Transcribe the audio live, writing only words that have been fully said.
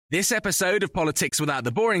This episode of Politics Without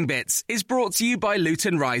the Boring Bits is brought to you by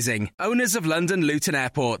Luton Rising, owners of London Luton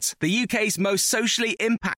Airport, the UK's most socially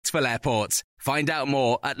impactful airport. Find out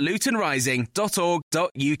more at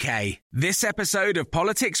lutonrising.org.uk. This episode of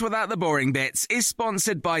Politics Without the Boring Bits is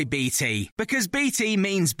sponsored by BT, because BT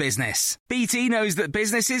means business. BT knows that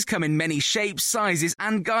businesses come in many shapes, sizes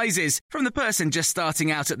and guises, from the person just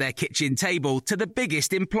starting out at their kitchen table to the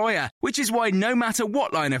biggest employer, which is why no matter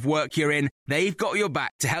what line of work you're in, they've got your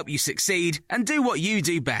back to help you succeed and do what you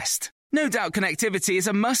do best. No doubt connectivity is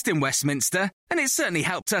a must in Westminster, and it certainly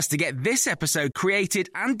helped us to get this episode created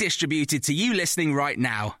and distributed to you listening right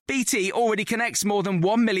now. BT already connects more than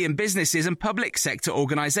 1 million businesses and public sector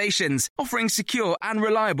organisations, offering secure and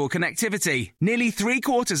reliable connectivity. Nearly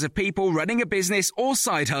 3/4 of people running a business or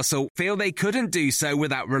side hustle feel they couldn't do so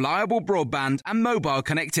without reliable broadband and mobile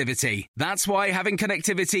connectivity. That's why having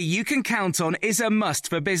connectivity you can count on is a must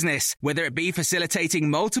for business, whether it be facilitating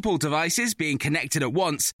multiple devices being connected at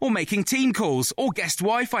once or making team calls or guest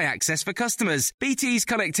Wi-Fi access for customers. BT's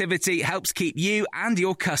connectivity helps keep you and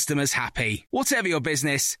your customers happy. Whatever your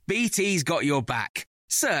business, BT's got your back.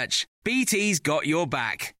 Search BT's got your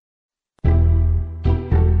back.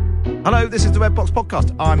 Hello, this is the Red Box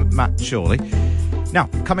Podcast. I'm Matt Chorley. Now,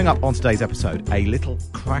 coming up on today's episode, a little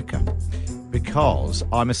cracker. Because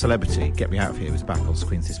I'm a Celebrity, Get Me Out of Here is back on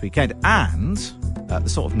screens this weekend. And the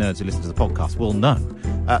sort of nerds who listen to the podcast will know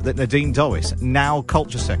that Nadine Dorries, now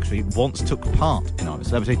Culture Secretary, once took part in I'm a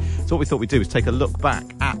Celebrity. So what we thought we'd do is take a look back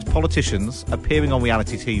at politicians appearing on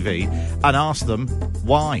reality TV and ask them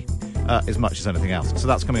why, as much as anything else. So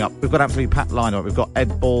that's coming up. We've got absolutely packed lineup. We've got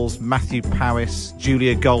Ed Balls, Matthew Parris,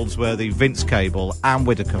 Julia Goldsworthy, Vince Cable, Anne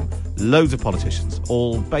Widdecombe. Loads of politicians,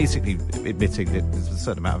 all basically admitting that there's a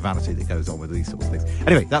certain amount of vanity that goes on with these sorts of things.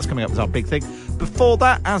 Anyway, that's coming up as our big thing. Before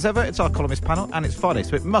that, as ever, it's our columnist panel, and it's Friday,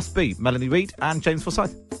 so it must be Melanie Reid and James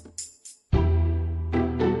Forsyth.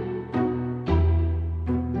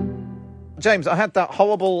 James, I had that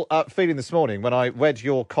horrible feeling this morning when I read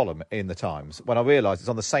your column in The Times, when I realised it's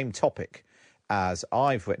on the same topic as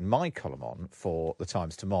I've written my column on for The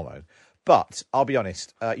Times tomorrow. But I'll be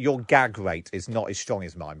honest, your gag rate is not as strong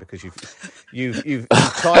as mine, because you've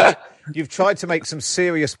tried to make some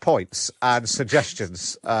serious points and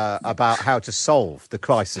suggestions about how to solve the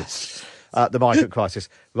crisis, the migrant crisis,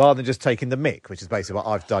 rather than just taking the mick, which is basically what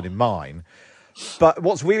I've done in mine. But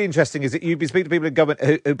what's really interesting is that you've been speaking to people in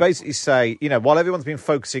government who basically say, you know, while everyone's been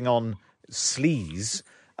focusing on sleaze,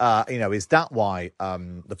 is that why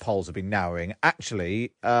the polls have been narrowing?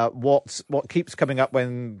 Actually, what keeps coming up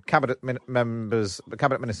when cabinet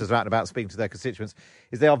ministers are out and about speaking to their constituents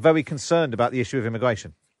is they are very concerned about the issue of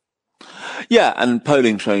immigration. Yeah, and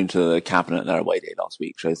polling shown to the cabinet at their away day last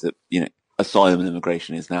week shows that, you know, asylum and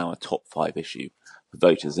immigration is now a top 5 issue for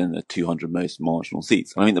voters in the 200 most marginal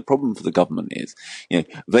seats. I mean, the problem for the government is, you know,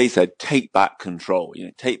 they said take back control. You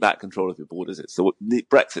know, take back control of your borders.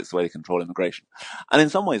 Brexit's the way they control immigration, and in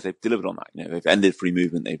some ways they've delivered on that. You know, they've ended free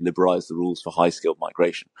movement, they've liberalised the rules for high-skilled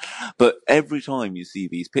migration. But every time you see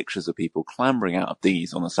these pictures of people clambering out of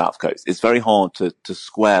these on the south coast, it's very hard to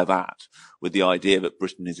square that with the idea that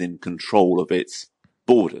Britain is in control of its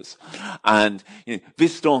borders. And, you know,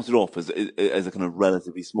 this started off as a kind of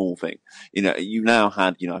relatively small thing. You know, you now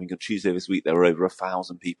had, you know, I think on Tuesday this week, there were over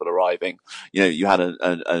 1,000 people arriving. You know, you had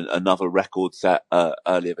another record set,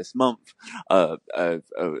 earlier this month,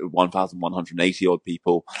 1,180 odd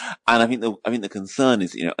people. And I think the concern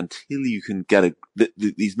is, you know, until you can get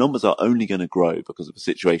these numbers are only going to grow because of the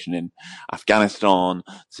situation in Afghanistan,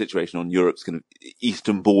 the situation on Europe's kind of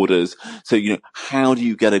eastern borders. So, you know, how do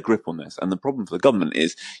you get a grip on this? And the problem for the government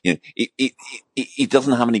is, you know, it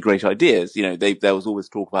doesn't have any great ideas. You know, there was always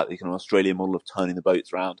talk about the kind of Australian model of turning the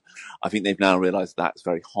boats around. I think they've now realised that's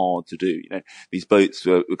very hard to do. You know, these boats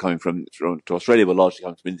were coming from to Australia were largely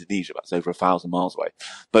coming from Indonesia. That's over 1,000 miles away.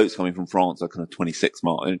 Boats coming from France are kind of 20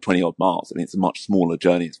 odd miles. I mean, it's a much smaller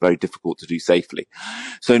journey. It's very difficult to do safely.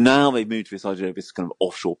 So now they've moved to this idea of this kind of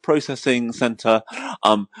offshore processing centre.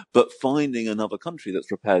 But finding another country that's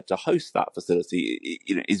prepared to host that facility,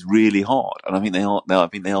 you know, is really hard. And I think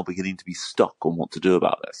they are beginning to be stuck on what to do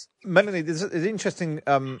about this. Melanie, there's interesting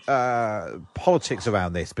politics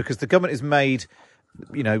around this, because the government has made,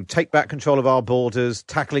 you know, take back control of our borders,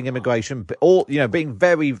 tackling immigration, all, you know, being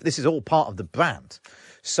very, this is all part of the brand.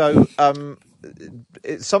 So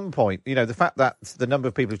at some point, you know, the fact that the number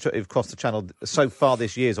of people who've crossed the channel so far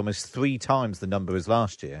this year is almost 3 times the number as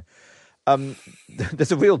last year.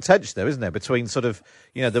 There's a real tension there, isn't there, between sort of,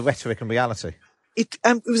 you know, the rhetoric and reality? It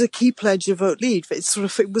was a key pledge of Vote Leave.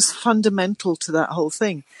 It was fundamental to that whole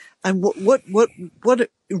thing. And what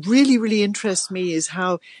really, really interests me is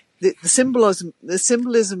how the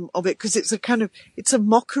symbolism of it, because it's a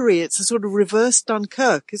mockery. It's a sort of reverse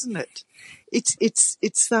Dunkirk, isn't it?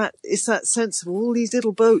 It's that sense of all these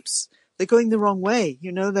little boats. They're going the wrong way.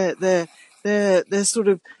 They're sort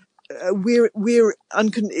of,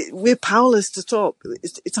 we're powerless to stop.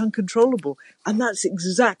 It's uncontrollable. And that's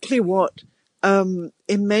exactly what, in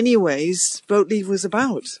many ways, Vote Leave was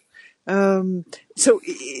about. So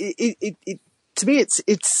to me,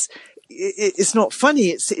 it's not funny.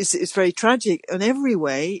 It's very tragic in every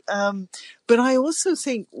way. But I also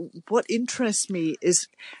think what interests me is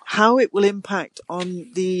how it will impact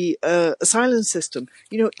on the asylum system.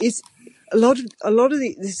 Is a lot of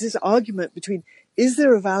this argument between, is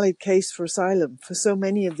there a valid case for asylum for so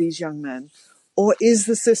many of these young men, or is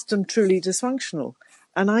the system truly dysfunctional?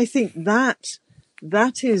 And I think that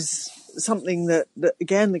is something that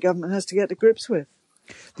again, the government has to get to grips with.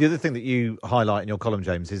 The other thing that you highlight in your column,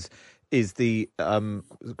 James, is the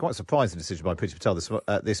quite surprising decision by Priti Patel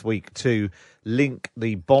this week to link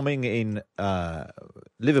the bombing in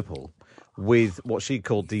Liverpool with what she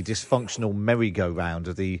called the dysfunctional merry-go-round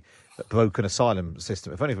of the broken asylum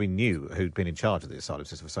system. If only we knew who'd been in charge of the asylum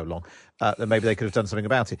system for so long, then maybe they could have done something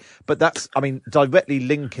about it. But that's, directly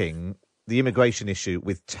linking the immigration issue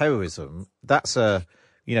with terrorism, that's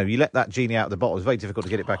you let that genie out of the bottle, it's very difficult to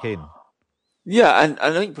get it back in. Yeah, and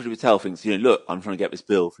I think Priti Patel thinks, look, I'm trying to get this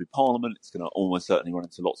bill through Parliament. It's going to almost certainly run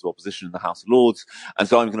into lots of opposition in the House of Lords, and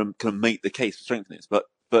so I'm going to make the case for strengthening this.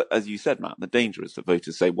 But as you said, Matt, the danger is that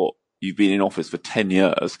voters say, "What? You've been in office for 10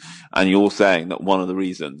 years, and you're saying that one of the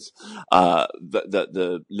reasons that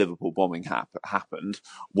the Liverpool bombing happened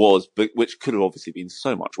was, which could have obviously been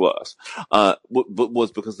so much worse, but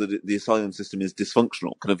was because the asylum system is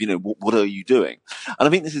dysfunctional. What are you doing?" And I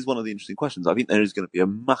think this is one of the interesting questions. I think there is going to be a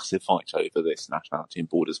massive fight over this Nationality and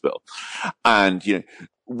Borders Bill, and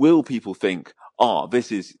will people think,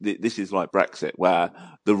 this is like Brexit, where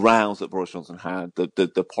the rows that Boris Johnson had,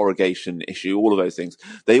 the prorogation issue, all of those things,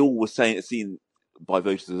 they all were seen by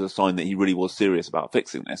voters as a sign that he really was serious about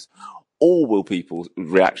fixing this? Or will people's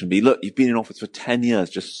reaction be, look, you've been in office for 10 years,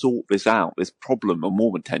 just sort this out, this problem, or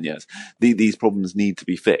more than 10 years. These problems need to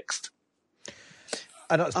be fixed.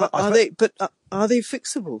 And are they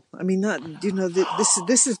fixable? I mean,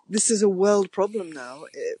 this is a world problem now.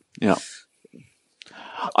 Yeah.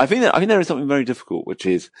 I think there is something very difficult, which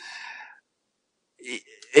is,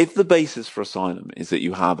 if the basis for asylum is that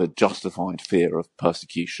you have a justified fear of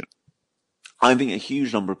persecution, I think a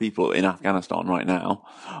huge number of people in Afghanistan right now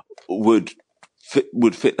would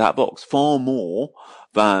fit that box far more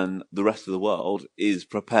than the rest of the world is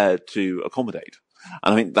prepared to accommodate.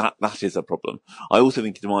 And I think that is a problem. I also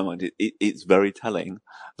think, to my mind, it's very telling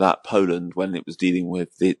that Poland, when it was dealing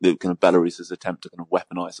with the kind of Belarus's attempt to kind of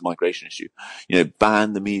weaponize the migration issue,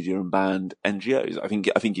 banned the media and banned NGOs. I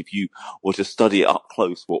think if you were to study up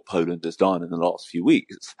close what Poland has done in the last few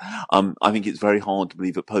weeks, I think it's very hard to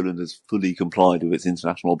believe that Poland has fully complied with its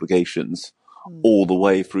international obligations all the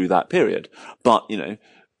way through that period. But,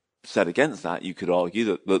 said against that, you could argue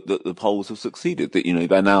that the Poles have succeeded, that,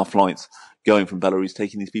 there are now flights going from Belarus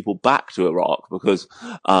taking these people back to Iraq because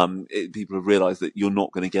people have realized that you're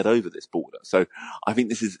not going to get over this border. So I think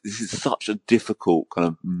this is such a difficult kind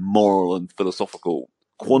of moral and philosophical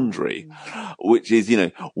quandary, which is,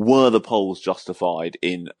 were the Poles justified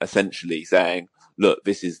in essentially saying, look,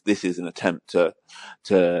 this is an attempt to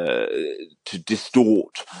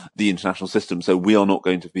distort the international system, so we are not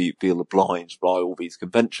going to feel obliged by all these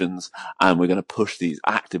conventions, and we're going to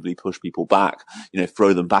actively push people back,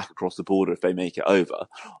 throw them back across the border if they make it over?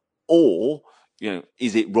 Or,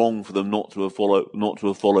 is it wrong for them not to have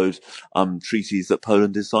followed treaties that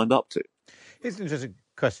Poland has signed up to? Here's an interesting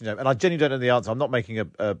question, James, and I genuinely don't know the answer. I'm not making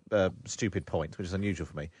a stupid point, which is unusual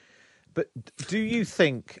for me. But do you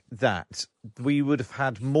think that we would have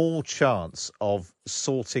had more chance of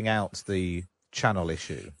sorting out the Channel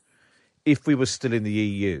issue if we were still in the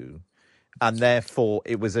EU, and therefore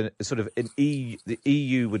it was the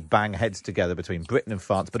EU would bang heads together between Britain and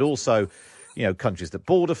France, but also, countries that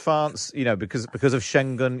border France, because of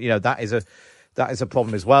Schengen, that is a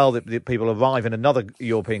problem as well, that people arrive in another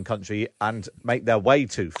European country and make their way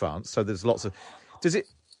to France. So there's lots of...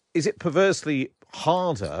 Is it perversely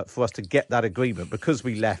harder for us to get that agreement because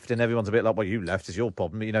we left and everyone's a bit like, well, you left, is your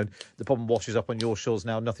problem. The problem washes up on your shores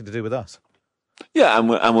now, nothing to do with us. Yeah, and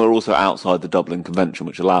we're also outside the Dublin Convention,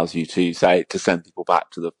 which allows you to send people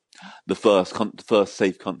back to the first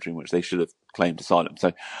safe country in which they should have claimed asylum.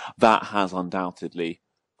 So that has undoubtedly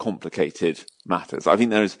complicated matters. I think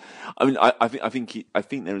there is. I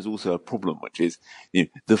think there is also a problem, which is,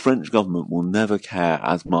 the French government will never care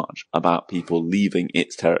as much about people leaving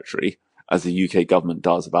its territory as the UK government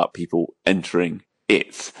does about people entering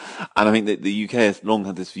it. And I think that the UK has long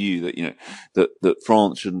had this view that, that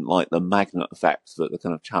France shouldn't like the magnet effect that the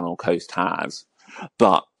kind of Channel coast has.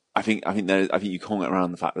 But I think you can't get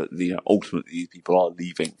around the fact that, ultimately these people are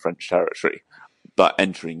leaving French territory, but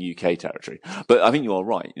entering UK territory. But I think you are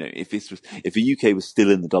right. If the UK was still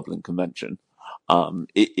in the Dublin Convention,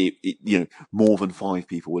 more than 5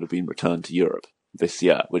 people would have been returned to Europe this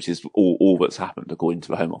year, which is all that's happened according to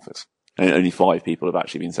the Home Office. And only 5 people have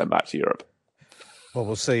actually been sent back to Europe. Well,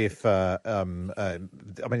 we'll see if. It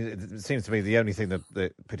seems to me the only thing that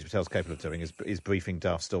Priti Patel's capable of doing is briefing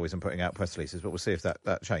daft stories and putting out press releases. But we'll see if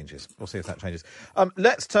that changes.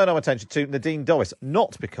 Let's turn our attention to Nadine Dorries,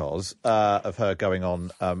 not because of her going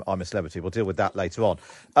on I'm a Celebrity. We'll deal with that later on.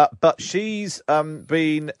 But she's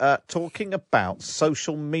been talking about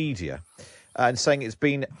social media and saying it's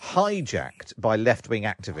been hijacked by left-wing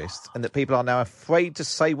activists and that people are now afraid to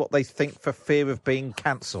say what they think for fear of being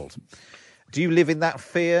cancelled. Do you live in that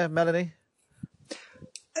fear, Melanie?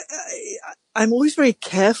 I'm always very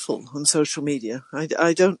careful on social media. I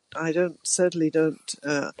certainly don't.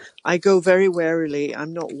 I go very warily.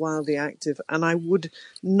 I'm not wildly active, and I would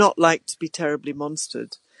not like to be terribly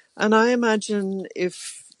monstered. And I imagine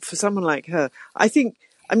if, for someone like her,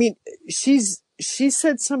 she's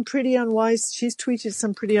said some pretty unwise, she's tweeted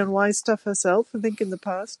some pretty unwise stuff herself, I think, in the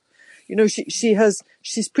past.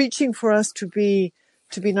 She's preaching for us to be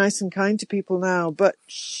nice and kind to people now, but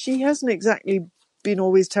she hasn't exactly been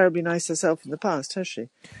always terribly nice herself in the past, has she?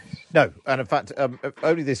 No, and in fact,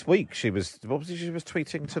 only this week she was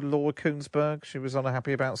tweeting to Laura Kuenssberg. She was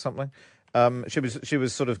unhappy about something. She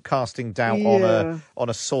was sort of casting doubt on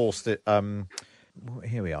a source that.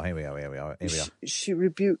 Here we are. She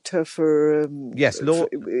rebuked her for. Yes, Laura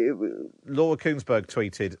Kuenssberg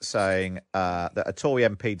tweeted saying that a Tory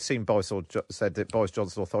MP had seen said that Boris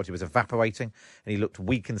Johnson's authority was evaporating and he looked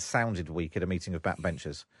weak and sounded weak at a meeting of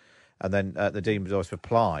backbenchers. And then Nadine Dorries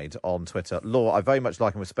replied on Twitter, "Laura, I very much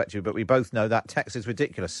like and respect you, but we both know that text is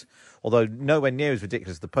ridiculous. Although nowhere near as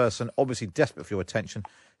ridiculous as the person, obviously desperate for your attention,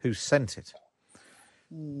 who sent it."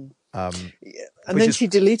 And then she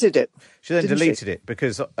deleted it. She then deleted it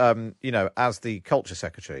because, as the culture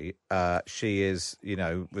secretary, she is,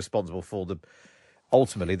 responsible for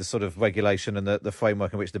ultimately the sort of regulation and the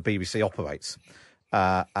framework in which the BBC operates.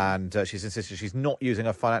 And she's insisted she's not using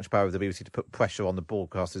her financial power of the BBC to put pressure on the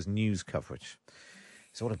broadcaster's news coverage.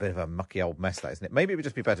 It's all a bit of a mucky old mess, that, isn't it? Maybe it would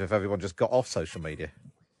just be better if everyone just got off social media.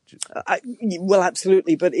 Well,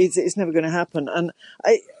 absolutely, but it's never going to happen. And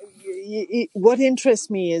what interests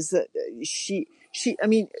me is that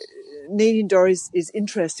Nadine Dorries is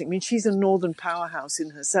interesting. I mean, she's a northern powerhouse in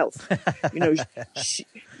herself.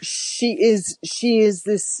 She's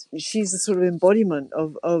a sort of embodiment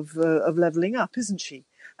of leveling up, isn't she?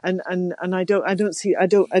 And I don't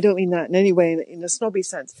mean that in any way in a snobby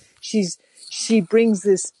sense. She brings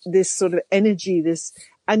this sort of energy,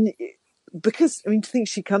 because to think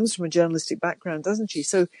she comes from a journalistic background, doesn't she?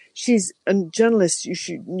 So she's a journalist.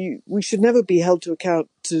 We should never be held to account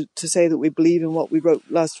to say that we believe in what we wrote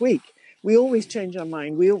last week. We always change our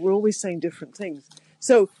mind. We're always saying different things.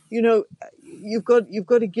 So you've got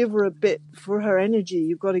to give her a bit for her energy.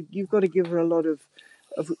 You've got to give her a lot of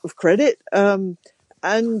credit.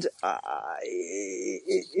 It's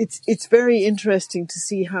very interesting to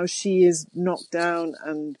see how she is knocked down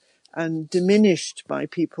and diminished by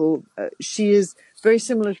people. She is very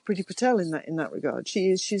similar to Priti Patel in that regard.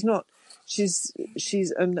 She is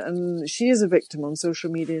a victim on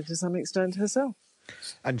social media to some extent herself.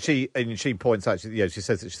 And she points out, she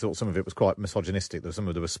says that she thought some of it was quite misogynistic. There were some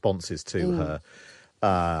of the responses to her.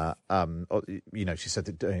 She said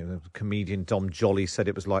that comedian Dom Jolly said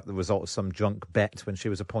it was like the result of some drunk bet when she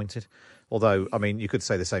was appointed. Although, you could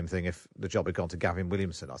say the same thing if the job had gone to Gavin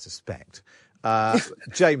Williamson, I suspect.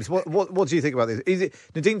 James, what do you think about this? Is it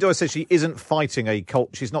Nadine Dorries says she isn't fighting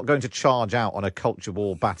she's not going to charge out on a culture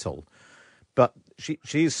war battle, but she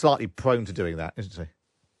is slightly prone to doing that, isn't she?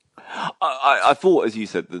 I thought, as you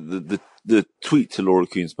said, the tweet to Laura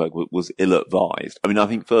Kuenssberg was ill-advised. I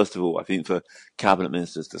think, first of all, for cabinet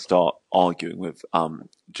ministers to start arguing with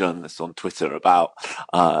journalists on Twitter about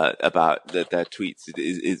their tweets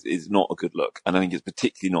is not a good look. And I think it's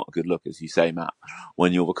particularly not a good look, as you say, Matt,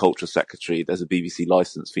 when you're the culture secretary. There's a BBC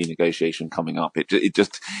licence fee negotiation coming up.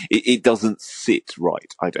 It doesn't sit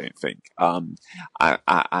right, I don't think,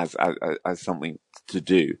 as something to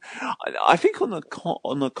do. I think on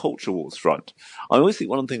the culture wars front, I always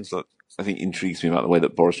think one of the things that I think intrigues me about the way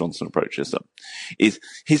that Boris Johnson approaches them is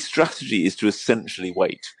his strategy is to essentially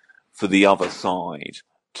wait for the other side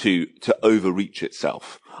to overreach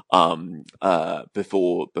itself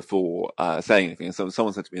before saying anything. And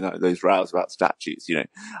someone said to me, those rows about statues,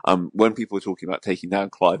 when people were talking about taking down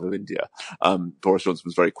Clive of India, Boris Johnson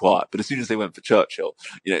was very quiet. But as soon as they went for Churchill,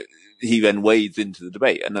 he then wades into the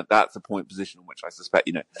debate, and that's a point position in which I suspect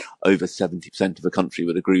over 70% of the country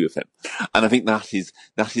would agree with him. And I think that is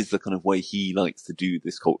the kind of way he likes to do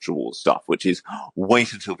this culture war stuff, which is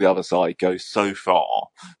wait until the other side goes so far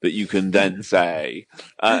that you can then say,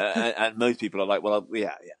 and most people are like, well,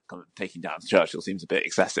 yeah, kind of taking down Churchill seems a bit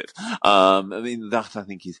excessive. I mean, that I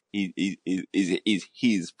think is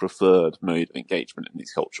his preferred mode of engagement in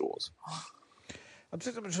these culture wars. I'm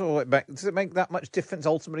just not sure. Does it make that much difference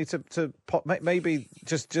ultimately to maybe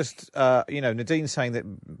just Nadine saying that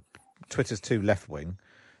Twitter's too left wing?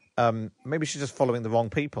 Maybe she's just following the wrong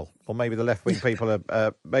people, or maybe the left wing people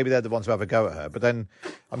are maybe they're the ones who have a go at her. But then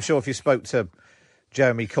I'm sure if you spoke to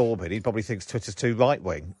Jeremy Corbyn, he probably thinks Twitter's too right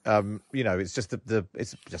wing. It's just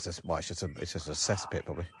it's just a cesspit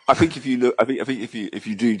probably. I think if you look, I think if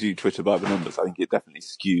you do Twitter by the numbers, I think it definitely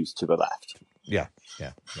skews to the left. Yeah.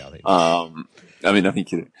 I think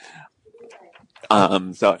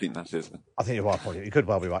so I think that is. I think you're right, probably. You could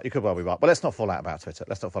well be right. But let's not fall out about Twitter.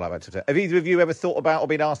 Have either of you ever thought about or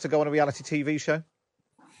been asked to go on a reality TV show?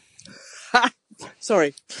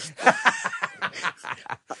 Sorry.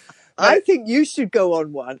 I think you should go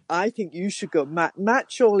on one. I think you should go, Matt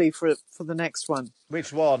Chorley for the next one.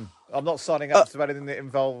 Which one? I'm not signing up to anything that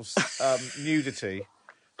involves nudity.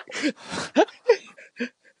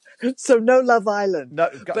 So no Love Island.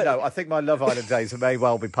 No. I think my Love Island days may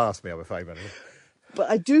well be past me, I'm afraid. But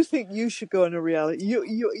I do think you should go on a reality.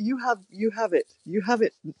 You have it,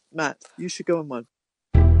 Matt. You should go on one.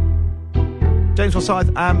 James Forsyth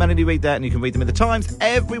and Melanie Reid there, and you can read them in the Times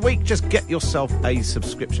every week. Just get yourself a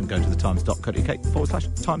subscription. Go to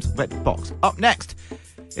thetimes.co.uk/Times Red Box. Up next,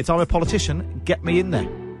 it's I'm a Politician. Get me in there.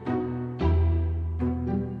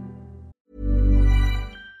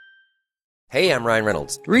 Hey, I'm Ryan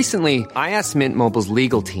Reynolds. Recently, I asked Mint Mobile's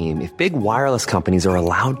legal team if big wireless companies are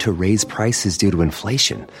allowed to raise prices due to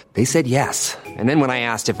inflation. They said yes. And then when I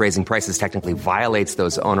asked if raising prices technically violates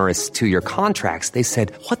those onerous 2-year contracts, they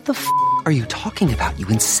said, "What the f*** are you talking about, you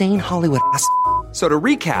insane Hollywood ass?" So to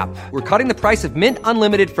recap, we're cutting the price of Mint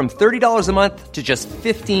Unlimited from $30 a month to just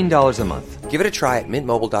 $15 a month. Give it a try at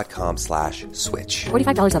mintmobile.com/switch.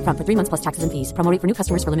 $45 up front for 3 months plus taxes and fees. Promo rate for new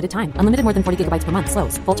customers for limited time. Unlimited more than 40 gigabytes per month.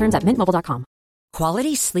 Slows full terms at mintmobile.com.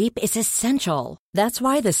 Quality sleep is essential. That's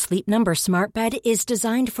why the Sleep Number Smart Bed is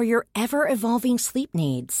designed for your ever-evolving sleep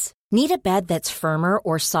needs. Need a bed that's firmer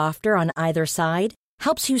or softer on either side?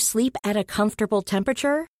 Helps you sleep at a comfortable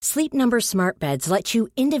temperature? Sleep Number Smart Beds let you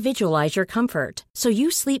individualize your comfort, so you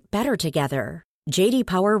sleep better together. J.D.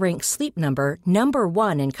 Power ranks Sleep Number number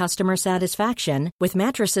 1 in customer satisfaction with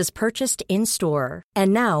mattresses purchased in-store.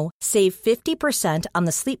 And now, save 50% on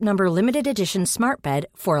the Sleep Number Limited Edition Smart Bed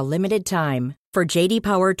for a limited time. For J.D.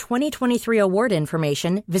 Power 2023 award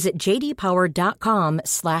information, visit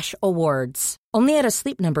jdpower.com/awards. Only at a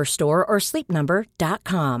Sleep Number store or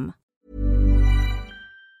sleepnumber.com.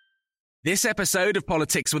 This episode of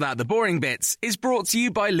Politics Without the Boring Bits is brought to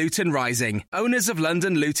you by Luton Rising, owners of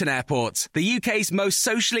London Luton Airport, the UK's most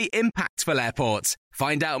socially impactful airport.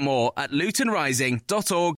 Find out more at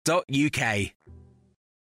lutonrising.org.uk.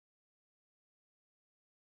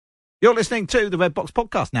 You're listening to the Red Box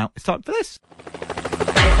Podcast. Now it's time for this.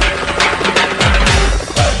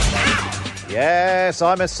 Yes,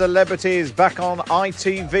 I'm a Celebrity is back on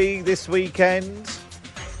ITV this weekend,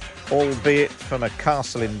 albeit from a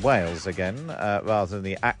castle in Wales again, rather than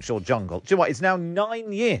the actual jungle. Do you know what? It's now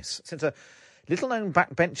 9 years since a little-known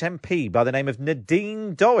backbench MP by the name of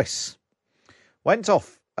Nadine Dorries went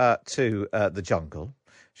off to the jungle.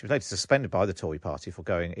 She was later suspended by the Tory party for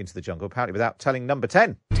going into the jungle, apparently without telling Number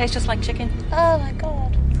 10. Tastes just like chicken. Oh, my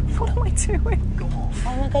God. What am I doing?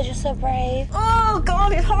 Oh, my God, you're so brave. Oh,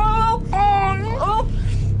 God, it's horrible. Oh.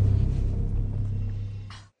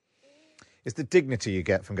 It's the dignity you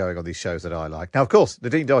get from going on these shows that I like. Now, of course,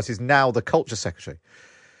 Nadine Dorries is now the Culture Secretary.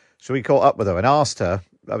 So we caught up with her and asked her,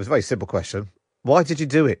 that was a very simple question, why did you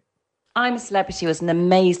do it? I'm a Celebrity was an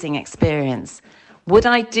amazing experience. Would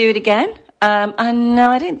I do it again? And no,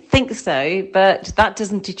 I don't think so, but that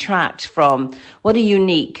doesn't detract from what a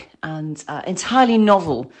unique and entirely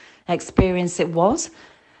novel experience it was.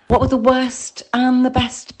 What were the worst and the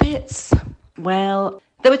best bits? Well,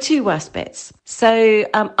 there were 2 worst bits. So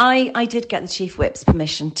I did get the Chief Whip's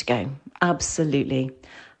permission to go. Absolutely.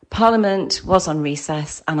 Parliament was on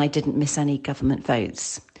recess and I didn't miss any government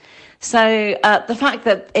votes. So the fact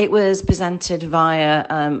that it was presented via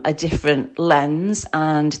a different lens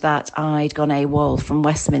and that I'd gone AWOL from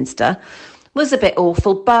Westminster was a bit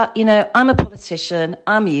awful. But, you know, I'm a politician.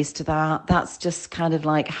 I'm used to that. That's just kind of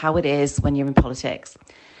like how it is when you're in politics.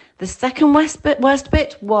 The second worst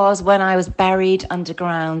bit was when I was buried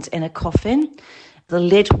underground in a coffin. The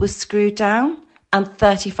lid was screwed down and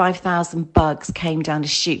 35,000 bugs came down to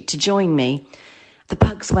shoot to join me. The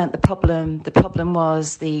bugs weren't the problem. The problem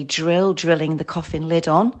was the drilling the coffin lid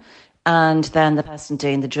on, and then the person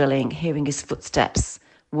doing the drilling hearing his footsteps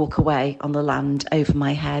walk away on the land over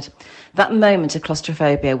my head. That moment of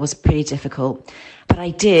claustrophobia was pretty difficult. But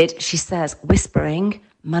I did, she says, whispering,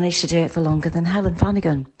 managed to do it for longer than Helen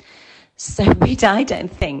Flanagan. So I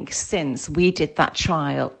don't think since we did that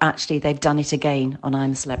trial, actually they've done it again on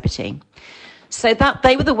I'm a Celebrity. So that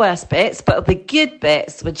they were the worst bits, but the good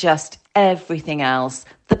bits were just everything else,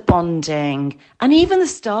 the bonding and even the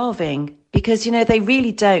starving, because, you know, they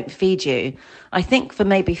really don't feed you. I think for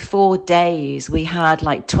maybe 4 days, we had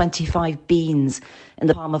like 25 beans in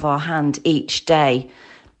the palm of our hand each day,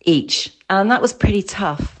 and that was pretty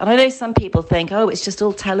tough. And I know some people think, oh, it's just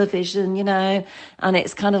all television, you know, and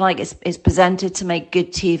it's kind of like it's presented to make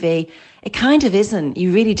good TV. It kind of isn't.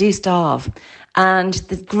 You really do starve. And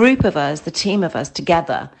the group of us, the team of us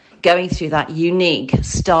together, going through that unique,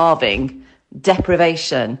 starving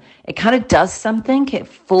deprivation, it kind of does something. It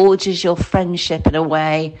forges your friendship in a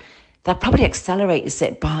way that probably accelerates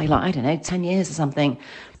it by, like, I don't know, 10 years or something.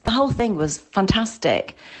 The whole thing was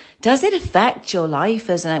fantastic. Does it affect your life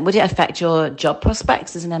would it affect your job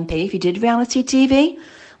prospects as an MP if you did reality TV?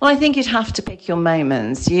 Well, I think you'd have to pick your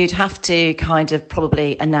moments. You'd have to kind of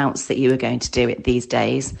probably announce that you were going to do it these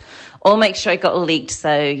days, or make sure it got leaked.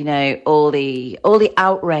 So, you know, all the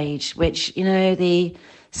outrage, which, you know, the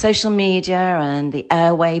social media and the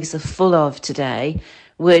airwaves are full of today,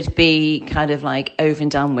 would be kind of like over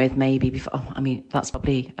and done with maybe before. Oh, I mean, that's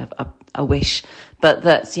probably a wish, but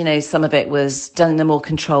that, you know, some of it was done in a more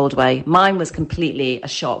controlled way. Mine was completely a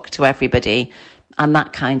shock to everybody, and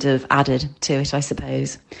that kind of added to it, I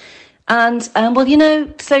suppose. And well, you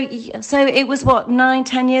know, so it was what,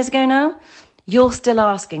 9-10 years ago now. You're still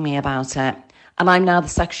asking me about it, and I'm now the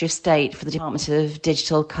Secretary of State for the Department of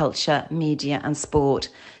Digital, Culture, Media and Sport.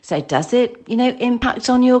 So does it, you know, impact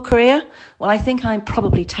on your career? Well, I think I'm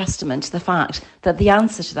probably testament to the fact that the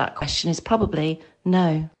answer to that question is probably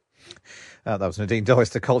no. That was Nadine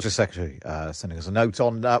Dorries, the Culture Secretary, sending us a note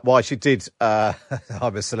on why she did I'm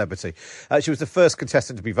a Celebrity. She was the first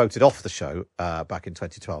contestant to be voted off the show back in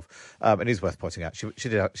 2012. It is worth pointing out, she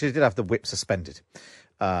did have the whip suspended.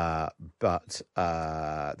 But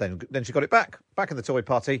then she got it back in the Tory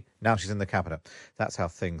party. Now she's in the cabinet. That's how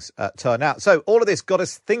things turn out. So all of this got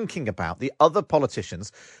us thinking about the other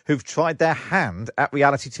politicians who've tried their hand at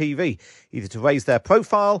reality TV, either to raise their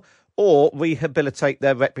profile or rehabilitate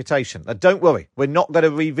their reputation. Now, don't worry, we're not going to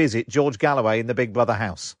revisit George Galloway in the Big Brother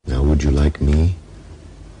house. Now, would you like me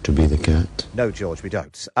to be the cat? No, George, we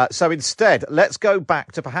don't. So instead, let's go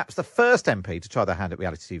back to perhaps the first MP to try their hand at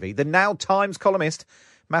reality TV, the now Times columnist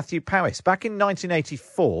Matthew Parris. Back in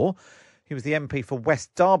 1984, he was the MP for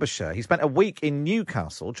West Derbyshire. He spent a week in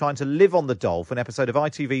Newcastle trying to live on the dole for an episode of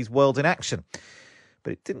ITV's World in Action.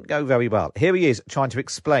 But it didn't go very well. Here he is trying to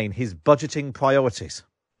explain his budgeting priorities.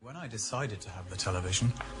 When I decided to have the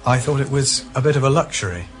television, I thought it was a bit of a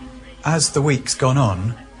luxury. As the week's gone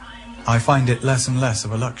on, I find it less and less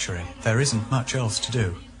of a luxury. There isn't much else to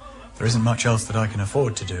do. There isn't much else that I can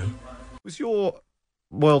afford to do. Was your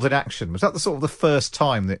World in Action, was that the sort of the first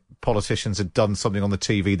time that politicians had done something on the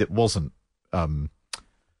TV that wasn't,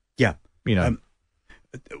 yeah, you know?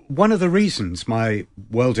 One of the reasons my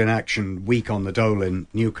World in Action week on the dole in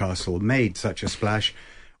Newcastle made such a splash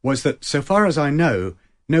was that, so far as I know,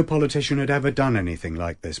 no politician had ever done anything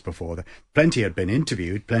like this before. Plenty had been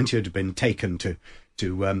interviewed, plenty had been taken to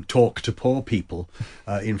talk to poor people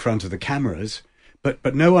in front of the cameras,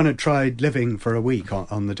 but no one had tried living for a week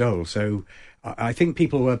on the dole. So I think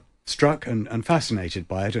people were struck and fascinated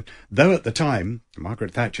by it. And though at the time,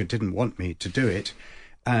 Margaret Thatcher didn't want me to do it,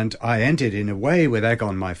 and I ended in a way with egg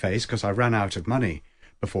on my face because I ran out of money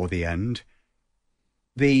before the end,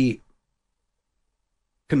 the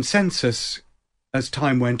consensus as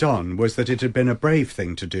time went on was that it had been a brave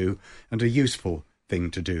thing to do and a useful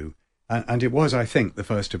thing to do. And it was, I think, the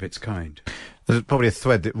first of its kind. There's probably a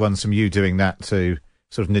thread that runs from you doing that to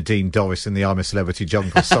sort of Nadine Dorries in the I'm a Celebrity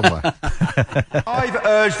jungle somewhere. I've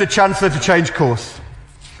urged the Chancellor to change course.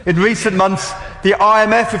 In recent months, the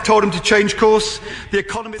IMF have told him to change course. The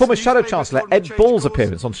Economist... Former Shadow Chancellor Ed Ball's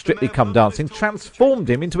appearance on Strictly Come Dancing transformed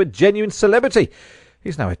him into a genuine celebrity.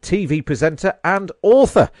 He's now a TV presenter and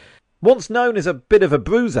author. Once known as a bit of a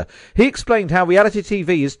bruiser, he explained how reality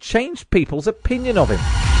TV has changed people's opinion of him.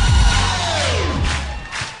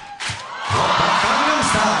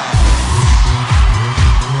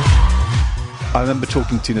 I remember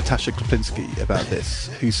talking to Natasha Klapinski about this,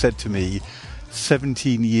 who said to me,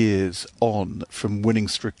 17 years on from winning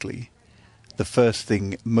Strictly, the first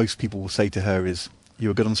thing most people will say to her is, "You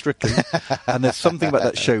were good on Strictly." And there's something about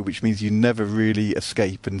that show which means you never really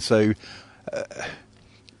escape. And so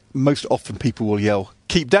most often people will yell,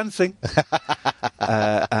 "Keep dancing."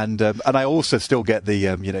 And I also still get the,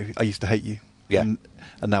 "I used to hate you." Yeah.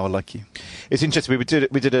 And now I like you. It's interesting. We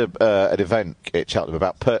did an event at Cheltenham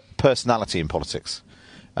about personality in politics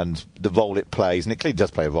and the role it plays, and it clearly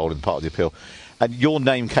does play a role in part of the appeal. And your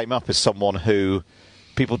name came up as someone who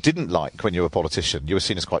people didn't like when you were a politician. You were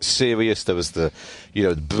seen as quite serious. There was the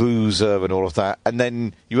bruiser and all of that. And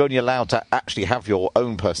then you were only allowed to actually have your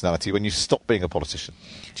own personality when you stopped being a politician.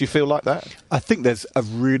 Do you feel like that? I think there's a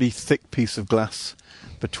really thick piece of glass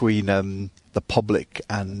between the public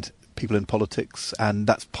and people in politics, and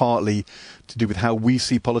that's partly to do with how we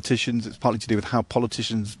see politicians. It's partly to do with how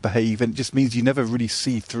politicians behave, and it just means you never really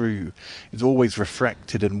see through. It's always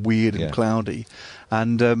refracted and weird and cloudy.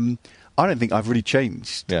 And I don't think I've really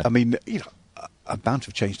changed. Yeah. I mean, I'm bound to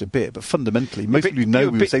have changed a bit, but fundamentally, most people who know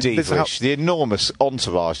we would say this is how... The enormous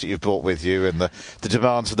entourage that you've brought with you and the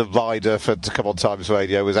demands of the rider to come on Times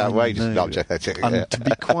Radio was outrageous. No, I'm joking. And to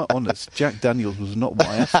be quite honest, Jack Daniels was not what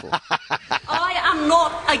I asked for. I am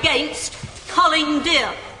not against culling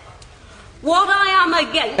deer. What I am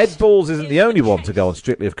against... Ed Balls isn't the only one to go on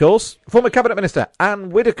Strictly, of course. Former Cabinet Minister Anne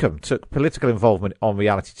Widdecombe took political involvement on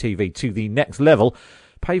reality TV to the next level,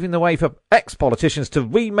 paving the way for ex-politicians to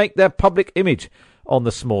remake their public image on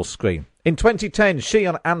the small screen. In 2010, she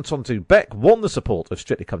and Anton du Beke won the support of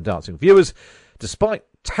Strictly Come Dancing viewers, despite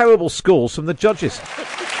terrible scores from the judges.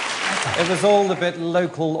 It was all a bit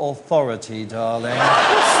local authority, darling.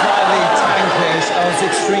 Slightly tankish. I was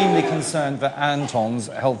extremely concerned for Anton's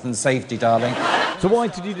health and safety, darling. So why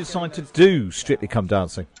did you decide to do Strictly Come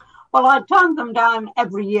Dancing? Well, I'd turned them down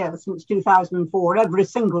every year since 2004. Every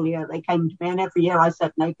single year they came to me, and every year I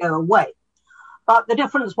said, no, go away. But the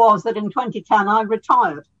difference was that in 2010 I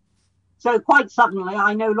retired. So quite suddenly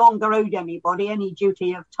I no longer owed anybody any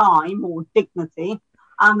duty of time or dignity,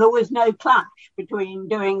 and there was no clash between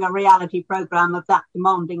doing a reality programme of that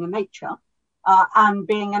demanding a nature and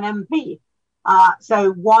being an MP.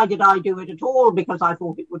 So why did I do it at all? Because I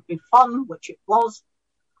thought it would be fun, which it was.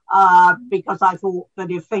 Because I thought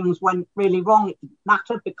that if things went really wrong, it didn't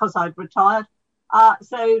matter because I'd retired.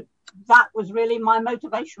 So that was really my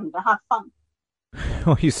motivation, to have fun.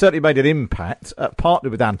 Well, you certainly made an impact,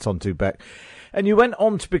 partnered with Anton du Beke, and you went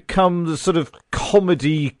on to become the sort of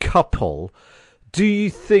comedy couple. Do you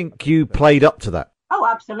think you played up to that? Oh,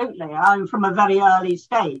 absolutely. From a very early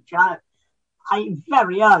stage.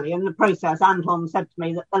 Very early in the process, Anton said to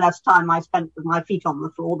me that the less time I spent with my feet on the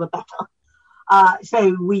floor, the better.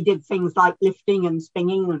 So we did things like lifting and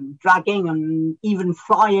spinning and dragging and even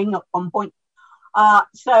flying at one point.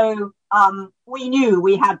 So we knew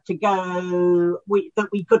we had to go, that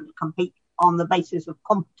we couldn't compete on the basis of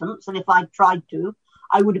competence. And if I'd tried to,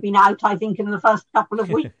 I would have been out, I think, in the first couple of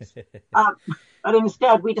weeks. But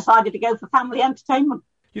instead, we decided to go for family entertainment.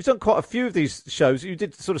 You've done quite a few of these shows. You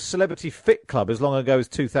did sort of Celebrity Fit Club as long ago as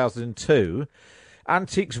 2002.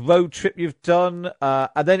 Antiques Road Trip you've done,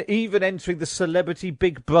 and then even entering the Celebrity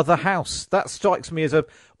Big Brother house. That strikes me as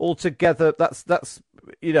altogether, that's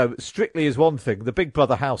Strictly is one thing. The Big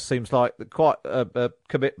Brother house seems like quite a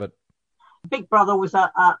commitment. Big Brother was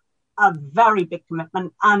a very big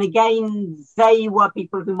commitment, and again, they were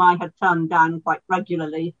people whom I had turned down quite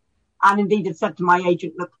regularly, and indeed had said to my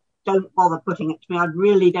agent, look, don't bother putting it to me. I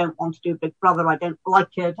really don't want to do Big Brother. I don't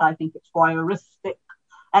like it. I think it's voyeuristic,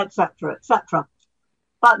 etc., etc.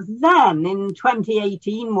 But then in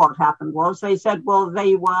 2018, what happened was they said, well,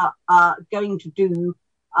 they were going to do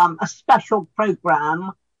a special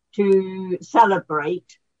programme to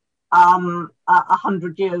celebrate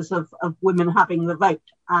 100 years of women having the vote.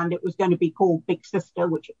 And it was going to be called Big Sister,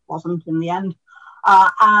 which it wasn't in the end.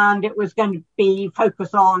 And it was going to be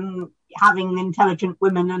focused on having intelligent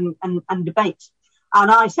women and debates.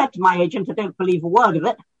 And I said to my agent, I don't believe a word of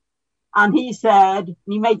it. And he said, and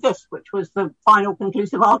he made this, which was the final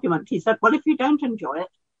conclusive argument. He said, well, if you don't enjoy it,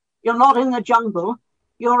 you're not in the jungle,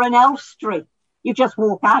 you're in Elstree. You just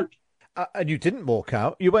walk out. And you didn't walk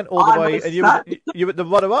out. You went all the way, and you were the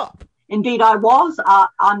runner-up. Indeed, I was.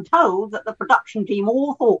 I'm told that the production team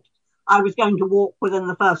all thought I was going to walk within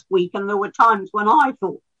the first week, and there were times when I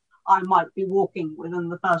thought I might be walking within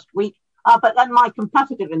the first week. But then my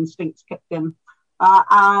competitive instincts kicked in.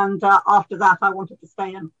 And after that, I wanted to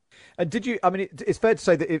stay in. And did you, I mean, it's fair to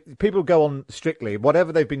say that if people go on Strictly,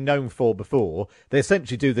 whatever they've been known for before, they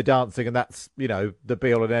essentially do the dancing, and that's, you know, the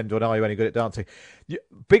be-all and end-all, and are you any good at dancing?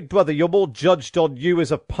 Big Brother, you're more judged on you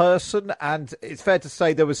as a person, and it's fair to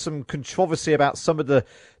say there was some controversy about some of the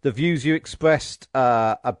views you expressed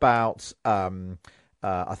about,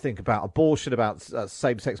 I think, about abortion, about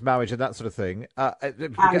same-sex marriage and that sort of thing.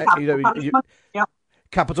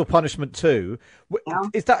 Capital punishment too. Yeah.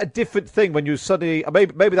 Is that a different thing when you suddenly...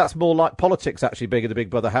 Maybe that's more like politics actually being in the Big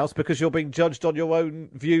Brother house, because you're being judged on your own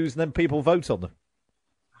views and then people vote on them.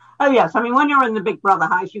 Oh, yes. I mean, when you're in the Big Brother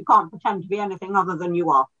house, you can't pretend to be anything other than you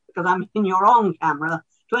are, because I mean, you're on camera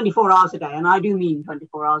 24 hours a day, and I do mean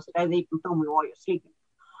 24 hours a day. They can film you while you're sleeping.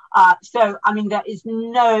 So, I mean, there is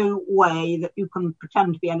no way that you can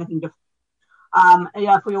pretend to be anything different.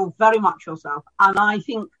 You're very much yourself. And I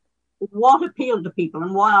think what appealed to people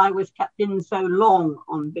and why I was kept in so long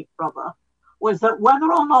on Big Brother was that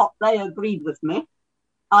whether or not they agreed with me,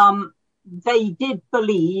 they did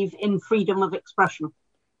believe in freedom of expression.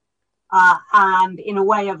 And in a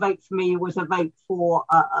way, a vote for me was a vote for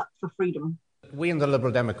freedom. We in the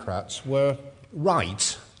Liberal Democrats were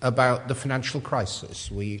right about the financial crisis.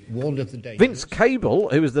 We warned of the danger. Vince Cable,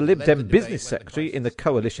 who was the Lib Dem business secretary in the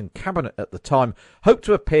coalition cabinet at the time, hoped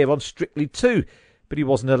to appear on Strictly 2, but he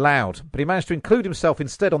wasn't allowed. But he managed to include himself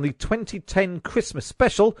instead on the 2010 Christmas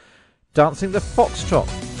special, Dancing the Foxtrot.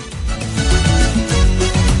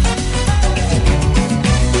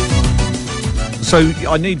 So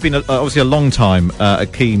I know you've been obviously a long time a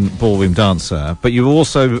keen ballroom dancer, but you were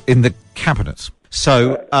also in the cabinet.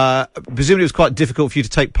 So presumably it was quite difficult for you to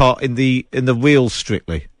take part in the real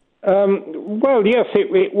Strictly. Well, yes,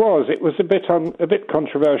 it was. It was a bit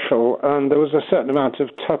controversial, and there was a certain amount of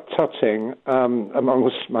tutting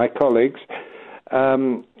amongst my colleagues,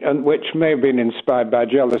 and which may have been inspired by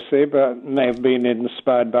jealousy, but may have been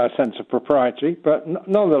inspired by a sense of propriety. But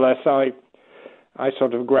nonetheless, I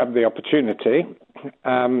sort of grabbed the opportunity.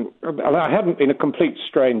 I hadn't been a complete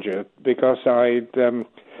stranger, because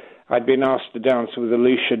I'd been asked to dance with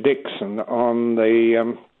Alicia Dixon on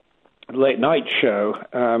the late night show,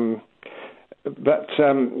 but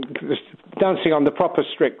dancing on the proper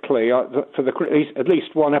Strictly for at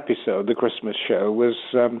least one episode, the Christmas show, was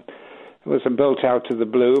built out of the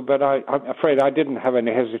blue. But I'm afraid I didn't have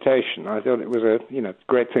any hesitation. I thought it was a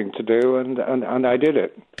great thing to do, and I did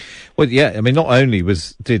it. Well, yeah, I mean, not only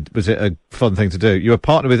was it a fun thing to do, you were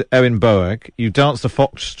partnered with Erin Boag, you danced the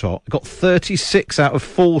Foxtrot, got 36 out of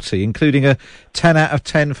 40, including a 10 out of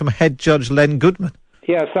 10 from head judge Len Goodman.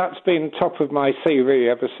 Yes, that's been top of my CV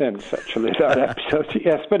ever since, actually, that episode.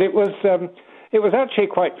 Yes, but it was actually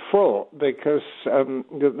quite fraught, because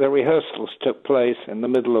the rehearsals took place in the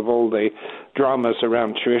middle of all the dramas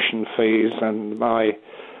around tuition fees and my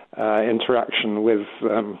interaction with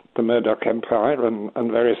the Murdoch Empire and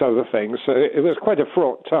various other things. So it was quite a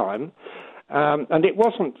fraught time. And it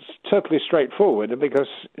wasn't totally straightforward, because,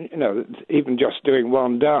 even just doing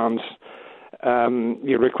one dance,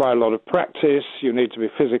 you require a lot of practice. You need to be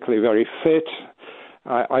physically very fit.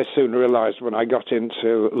 I soon realized when I got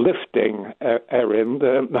into lifting Erin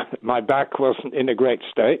that my back wasn't in a great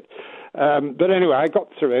state. But anyway, I got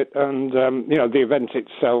through it, and, the event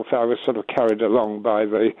itself, I was sort of carried along by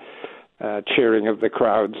the cheering of the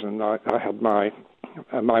crowds, and I had my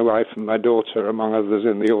wife and my daughter, among others,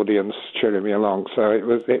 in the audience cheering me along. So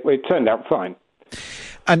it turned out fine.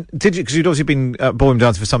 And did you, because you'd obviously been ballroom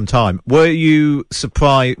dancing for some time, were you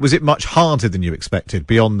surprised? Was it much harder than you expected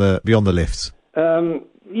beyond the lifts?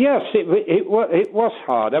 Yes, it was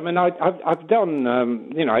hard. I mean, I've done,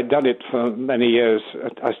 I'd done it for many years.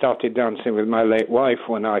 I started dancing with my late wife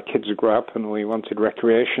when our kids grew up and we wanted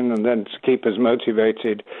recreation, and then to keep us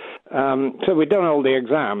motivated. So we'd done all the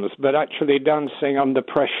exams, but actually dancing under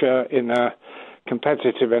pressure in a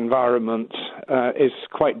competitive environment is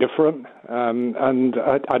quite different. And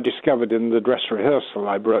I discovered in the dress rehearsal,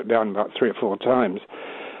 I broke down about 3 or 4 times.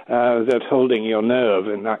 That holding your nerve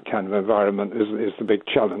in that kind of environment is the big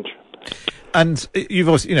challenge. And you've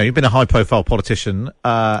also, you've been a high-profile politician,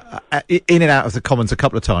 in and out of the Commons a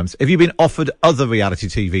couple of times. Have you been offered other reality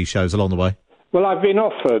TV shows along the way? Well, I've been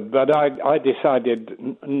offered, but I decided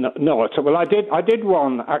not. Well, I did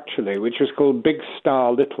one actually, which was called Big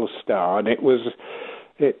Star, Little Star, and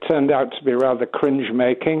it turned out to be rather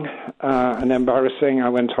cringe-making and embarrassing. I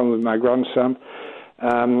went on with my grandson.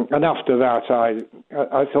 And after that,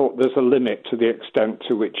 I thought there's a limit to the extent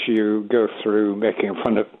to which you go through making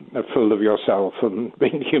a fool of yourself and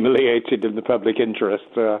being humiliated in the public interest.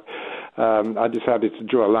 I decided to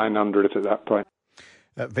draw a line under it at that point.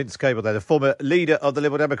 Vince Cable there, the former leader of the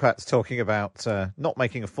Liberal Democrats, talking about not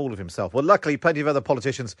making a fool of himself. Well, luckily, plenty of other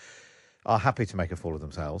politicians are happy to make a fool of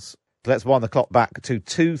themselves. Let's wind the clock back to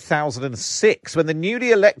 2006, when the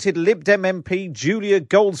newly elected Lib Dem MP Julia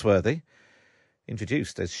Goldsworthy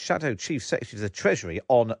introduced as Shadow Chief Secretary to the Treasury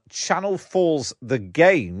on Channel 4's The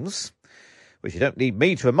Games, which you don't need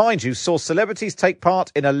me to remind you, saw celebrities take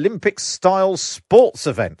part in Olympic-style sports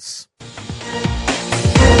events.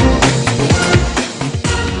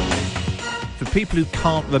 For people who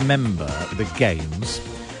can't remember The Games,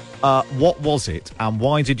 what was it and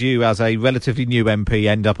why did you, as a relatively new MP,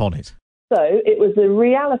 end up on it? So it was a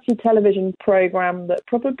reality television programme that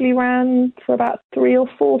probably ran for about 3 or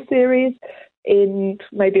 4 series in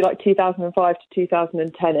maybe like 2005 to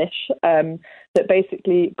 2010-ish, that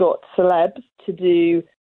basically got celebs to do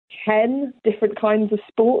 10 different kinds of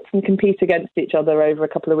sports and compete against each other over a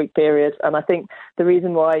couple of week periods. And I think the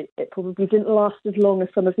reason why it probably didn't last as long as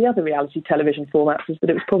some of the other reality television formats is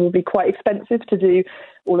that it was probably quite expensive to do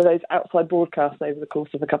all of those outside broadcasts over the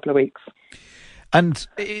course of a couple of weeks. And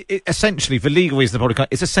it essentially, for legal reasons,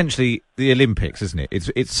 it's essentially the Olympics, isn't it?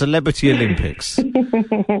 It's Celebrity Olympics.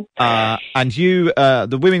 And you,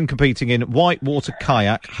 the women competing in whitewater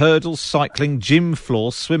kayak, hurdles, cycling, gym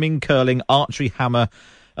floor, swimming, curling, archery, hammer,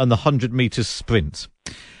 and the 100 metres sprint.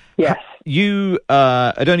 Yes. You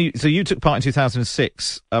you took part in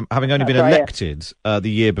 2006, having only been elected the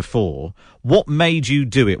year before. What made you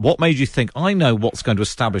do it? What made you think, I know what's going to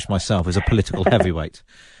establish myself as a political heavyweight?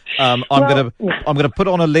 I'm going to put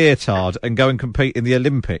on a leotard and go and compete in the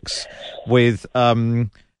Olympics with a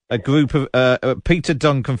group of Peter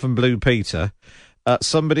Duncan from Blue Peter,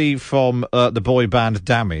 somebody from the boy band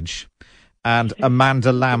Damage, and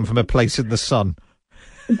Amanda Lamb from A Place in the Sun.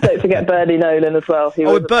 Don't forget Bernie Nolan as well.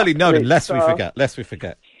 Bernie Nolan, lest we forget.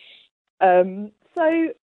 So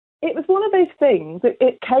it was one of those things.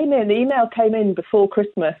 It came in, the email came in before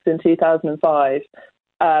Christmas in 2005.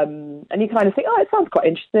 And you kind of think, it sounds quite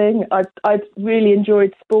interesting. I've really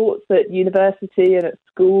enjoyed sports at university and at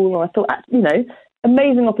school. And I thought,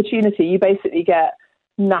 amazing opportunity. You basically get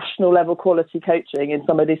national level quality coaching in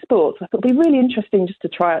some of these sports. I thought it'd be really interesting just to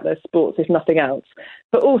try out those sports, if nothing else.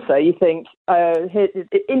 But also you think,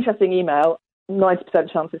 interesting email,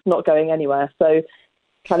 90% chance it's not going anywhere. So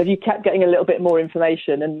kind of you kept getting a little bit more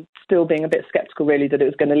information and still being a bit sceptical really that it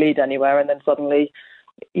was going to lead anywhere. And then suddenly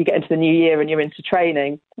you get into the new year and you're into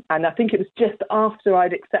training. And I think it was just after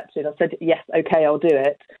I'd accepted, I said, yes, okay, I'll do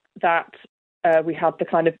it, that we had the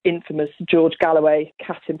kind of infamous George Galloway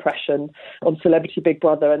cat impression on Celebrity Big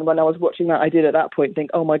Brother. And when I was watching that, I did at that point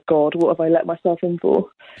think, oh my God, what have I let myself in for?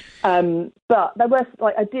 But there was,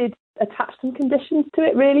 I did attach some conditions to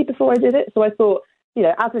it really before I did it. So I thought,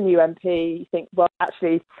 as a new MP, you think, well,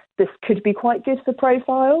 actually, this could be quite good for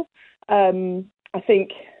profile. I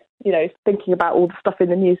think, thinking about all the stuff in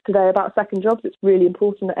the news today about second jobs, it's really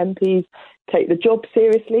important that MPs take the job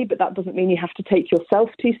seriously, but that doesn't mean you have to take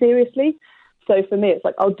yourself too seriously. So for me, it's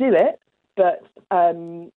like, I'll do it, but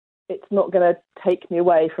it's not going to take me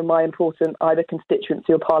away from my important either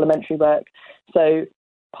constituency or parliamentary work. So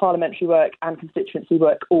parliamentary work and constituency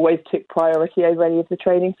work always took priority over any of the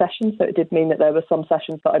training sessions. So it did mean that there were some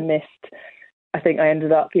sessions that I missed. I think I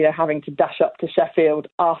ended up, having to dash up to Sheffield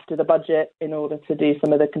after the budget in order to do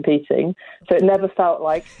some of the competing. So it never felt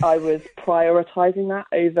like I was prioritising that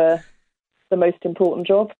over the most important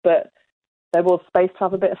job, but there was space to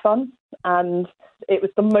have a bit of fun. And it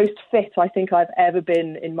was the most fit I think I've ever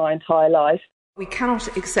been in my entire life. We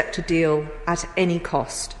cannot accept a deal at any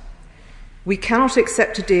cost. We cannot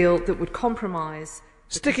accept a deal that would compromise...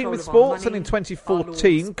 Sticking with sports, and in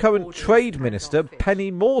 2014, current Trade Minister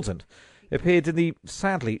Penny Mordaunt appeared in the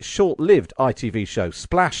sadly short-lived ITV show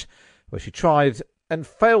Splash, where she tried and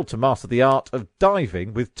failed to master the art of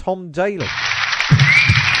diving with Tom Daley.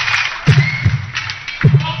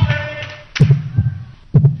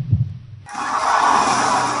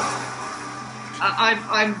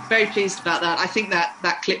 I'm very pleased about that. I think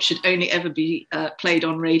that clip should only ever be played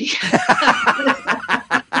on radio.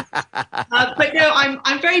 But no,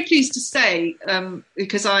 I'm very pleased to say,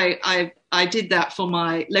 because I did that for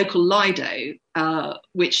my local Lido,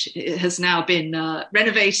 which has now been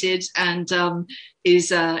renovated and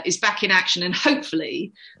is back in action, and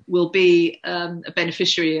hopefully will be a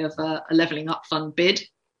beneficiary of a Levelling Up Fund bid.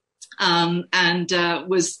 I'm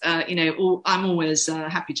always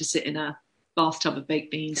happy to sit in a bathtub of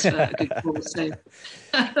baked beans for a good cause. So.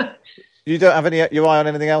 You don't have your eye on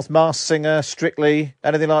anything else? Masked Singer, Strictly,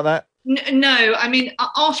 anything like that? No, I mean,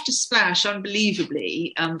 after Splash,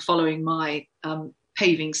 unbelievably, following my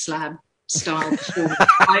paving slab style performance,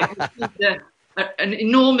 I received an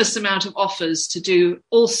enormous amount of offers to do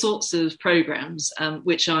all sorts of programmes,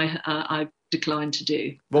 which I declined to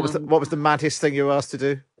do. What was the maddest thing you were asked to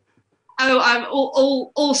do?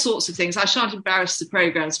 All sorts of things. I shan't embarrass the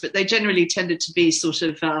programmes, but they generally tended to be sort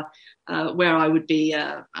of where I would be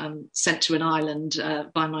sent to an island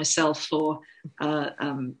by myself for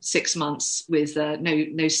 6 months with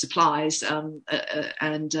no supplies and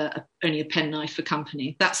only a penknife for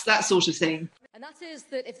company. That's that sort of thing. And that is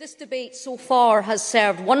that if this debate so far has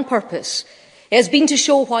served one purpose, it has been to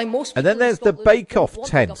show why most. And then there's the Bake Off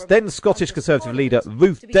tent. Then Scottish Conservative leader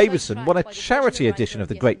Ruth Davidson won a charity edition of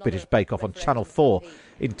the Great British Bake Off on Channel 4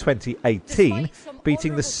 in 2018,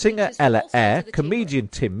 beating the singer Ella Eyre, comedian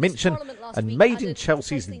Tim Minchin, and Made in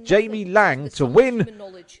Chelsea's Jamie Lang to win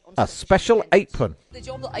a special apron. The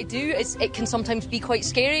job that I do it can sometimes be quite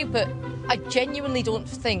scary, but I genuinely don't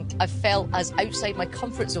think I've felt as outside my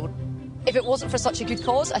comfort zone. If it wasn't for such a good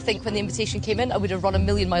cause, I think when the invitation came in, I would have run a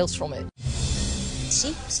million miles from it.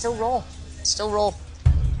 See, still raw.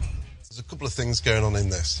 There's a couple of things going on in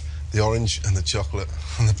this. The orange and the chocolate,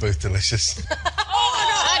 and they're both delicious.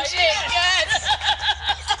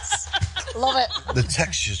 Yes! Love it. The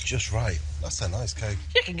texture's just right. That's a nice cake.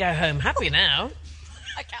 You can go home happy now.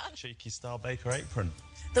 I can. Cheeky Star Baker apron.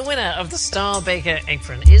 The winner of the Star Baker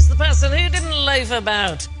apron is the person who didn't loaf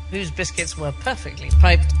about, whose biscuits were perfectly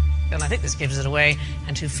piped, and I think this gives it away,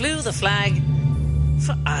 and who flew the flag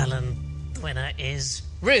for Ireland. The winner is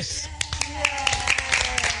Ruth.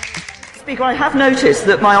 Speaker, I have noticed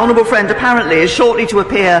that my honourable friend apparently is shortly to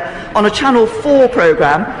appear on a Channel 4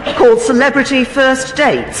 programme called Celebrity First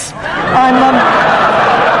Dates.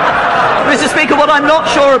 Mr. Speaker, what I'm not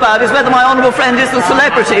sure about is whether my honourable friend is the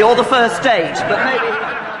celebrity or the first date, but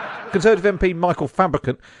maybe... Conservative MP Michael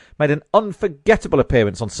Fabricant made an unforgettable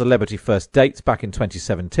appearance on Celebrity First Dates back in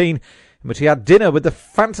 2017, in which he had dinner with the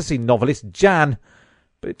fantasy novelist Jan,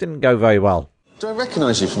 but it didn't go very well. Do I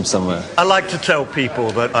recognise you from somewhere? I like to tell people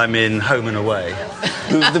that I'm in Home and Away.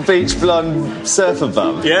 The beach blonde surfer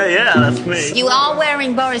bum? Yeah, that's me. You are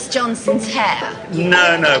wearing Boris Johnson's hair.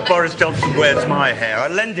 No, Boris Johnson wears my hair. I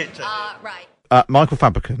lend it to him. Right. Michael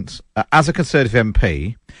Fabricant, as a Conservative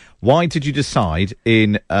MP, why did you decide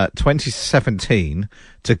in 2017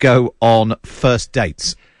 to go on First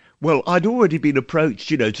Dates? Well, I'd already been approached,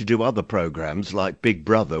 to do other programmes like Big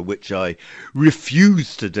Brother, which I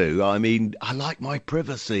refused to do. I mean, I like my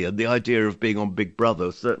privacy, and the idea of being on Big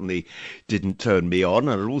Brother certainly didn't turn me on.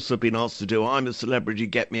 And I'd also been asked to do I'm a Celebrity,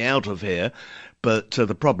 Get Me Out of Here. But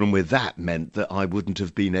the problem with that meant that I wouldn't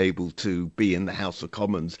have been able to be in the House of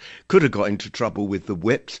Commons. Could have got into trouble with the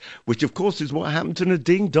whips, which of course is what happened to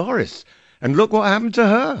Nadine Dorries. And look what happened to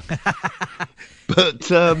her. But,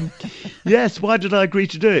 yes, why did I agree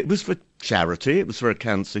to do it? It was for charity. It was for a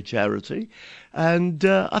cancer charity. And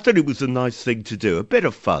I thought it was a nice thing to do, a bit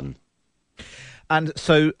of fun. And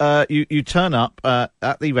so you turn up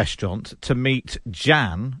at the restaurant to meet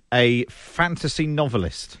Jan, a fantasy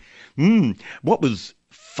novelist. What was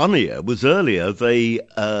funnier was earlier they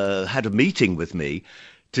had a meeting with me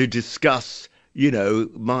to discuss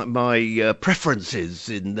my preferences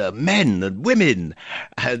in men and women,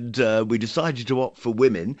 and we decided to opt for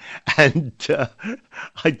women, and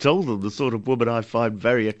I told them the sort of woman I find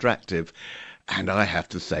very attractive, and I have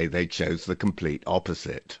to say they chose the complete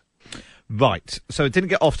opposite. Right, so it didn't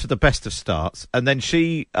get off to the best of starts, and then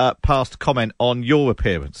she passed comment on your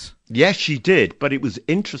appearance. Yes, she did, but it was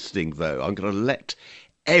interesting, though. I'm going to let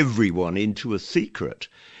everyone into a secret.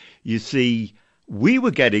 You see, we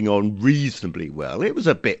were getting on reasonably well. It was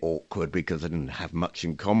a bit awkward because I didn't have much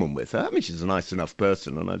in common with her. I mean, she's a nice enough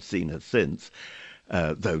person, and I've seen her since,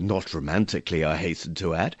 though not romantically, I hasten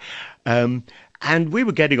to add. And we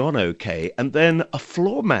were getting on okay, and then a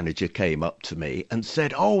floor manager came up to me and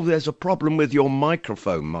said, "Oh, there's a problem with your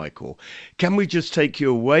microphone, Michael. Can we just take you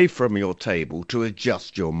away from your table to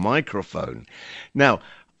adjust your microphone?" Now,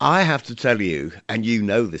 I have to tell you, and you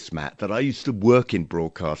know this, Matt, that I used to work in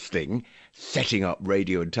broadcasting, setting up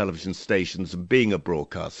radio and television stations and being a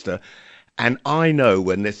broadcaster, and I know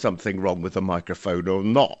when there's something wrong with a microphone or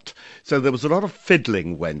not. So there was a lot of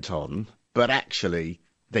fiddling went on, but actually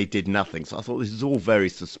they did nothing. So I thought this is all very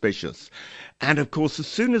suspicious. And of course, as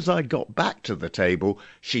soon as I got back to the table,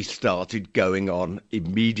 she started going on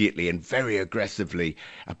immediately and very aggressively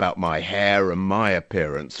about my hair and my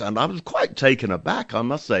appearance. And I was quite taken aback, I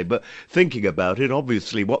must say. But thinking about it,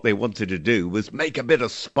 obviously what they wanted to do was make a bit of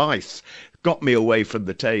spice. Got me away from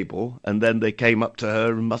the table, and then they came up to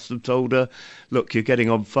her and must have told her, "Look, you're getting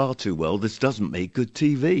on far too well. This doesn't make good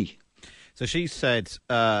TV." So she said,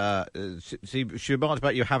 she remarked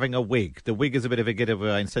about you having a wig. The wig is a bit of a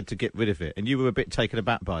giveaway and said to get rid of it. And you were a bit taken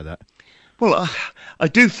aback by that. Well, I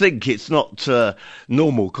do think it's not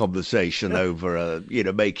normal conversation over,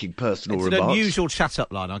 making personal It's remarks. an unusual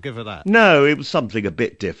chat-up line, I'll give her that. No, it was something a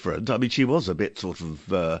bit different. I mean, she was a bit sort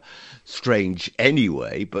of strange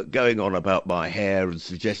anyway, but going on about my hair and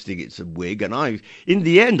suggesting it's a wig, and in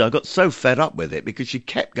the end, I got so fed up with it because she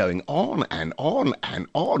kept going on and on and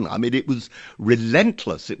on. I mean, it was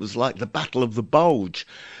relentless. It was like the Battle of the Bulge.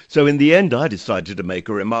 So in the end, I decided to make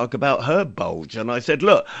a remark about her bulge, and I said,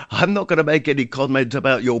 look, I'm not going to make any comment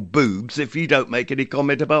about your boobs if you don't make any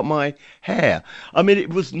comment about my hair. I mean,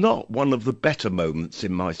 it was not one of the better moments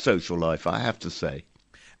in my social life, I have to say.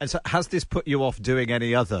 And so has this put you off doing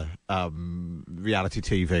any other reality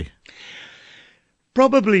TV?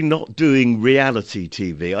 Probably not doing reality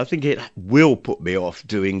TV. I think it will put me off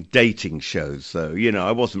doing dating shows, though.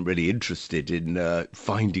 I wasn't really interested in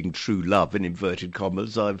finding true love, in inverted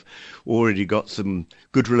commas. I've already got some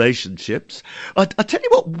good relationships. I tell you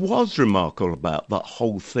what was remarkable about that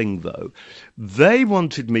whole thing, though. They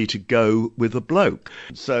wanted me to go with a bloke.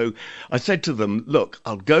 So I said to them, look,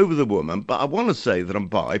 I'll go with a woman, but I want to say that I'm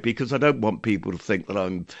bi because I don't want people to think that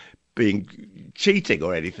I'm being cheating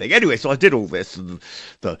or anything. Anyway, so I did all this, and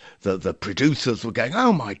the producers were going,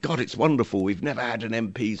 oh my God, it's wonderful. We've never had an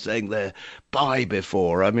MP saying they're bi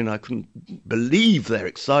before. I mean, I couldn't believe their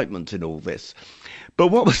excitement in all this. But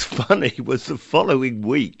what was funny was the following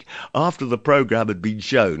week, after the programme had been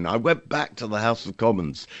shown, I went back to the House of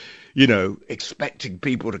Commons, expecting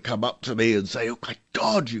people to come up to me and say, oh my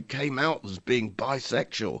God, you came out as being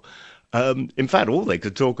bisexual. In fact, all they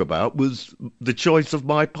could talk about was the choice of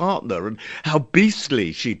my partner and how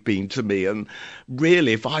beastly she'd been to me. And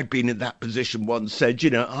really, if I'd been in that position, one said,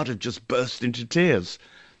 I'd have just burst into tears.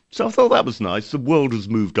 So I thought that was nice. The world has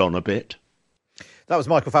moved on a bit. That was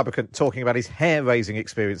Michael Fabricant talking about his hair-raising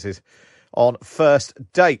experiences on first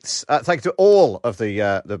dates. Thank you to all of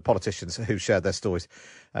the politicians who shared their stories.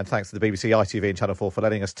 And thanks to the BBC, ITV and Channel 4 for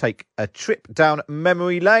letting us take a trip down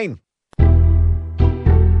memory lane.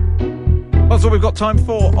 That's all we've got time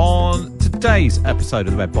for on today's episode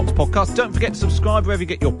of the Red Box Podcast. Don't forget to subscribe wherever you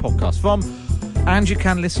get your podcast from. And you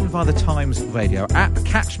can listen via the Times Radio app.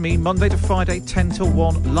 Catch me Monday to Friday, 10 till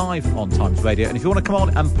 1, live on Times Radio. And if you want to come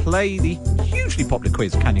on and play the hugely popular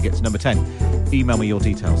quiz, Can You Get to Number 10? Email me your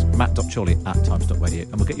details, matt.chorley@times.radio,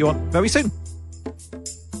 and we'll get you on very soon.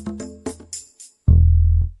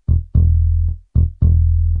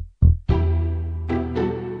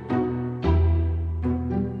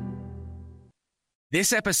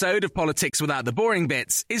 This episode of Politics Without the Boring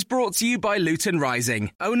Bits is brought to you by Luton Rising,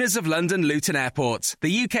 owners of London Luton Airport,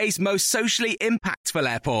 the UK's most socially impactful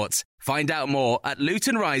airport. Find out more at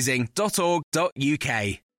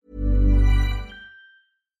lutonrising.org.uk.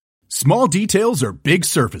 Small details are big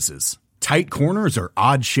surfaces. Tight corners are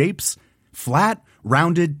odd shapes. Flat,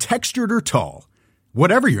 rounded, textured, or tall.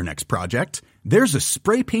 Whatever your next project, there's a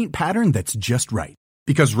spray paint pattern that's just right.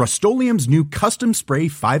 Because Rust-Oleum's new Custom Spray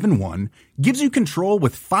 5-in-1 gives you control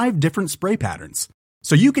with 5 different spray patterns.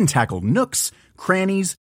 So you can tackle nooks,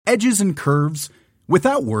 crannies, edges, and curves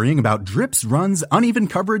without worrying about drips, runs, uneven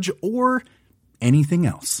coverage, or anything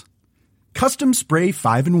else. Custom Spray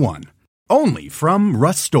 5-in-1. Only from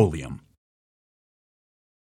Rust-Oleum.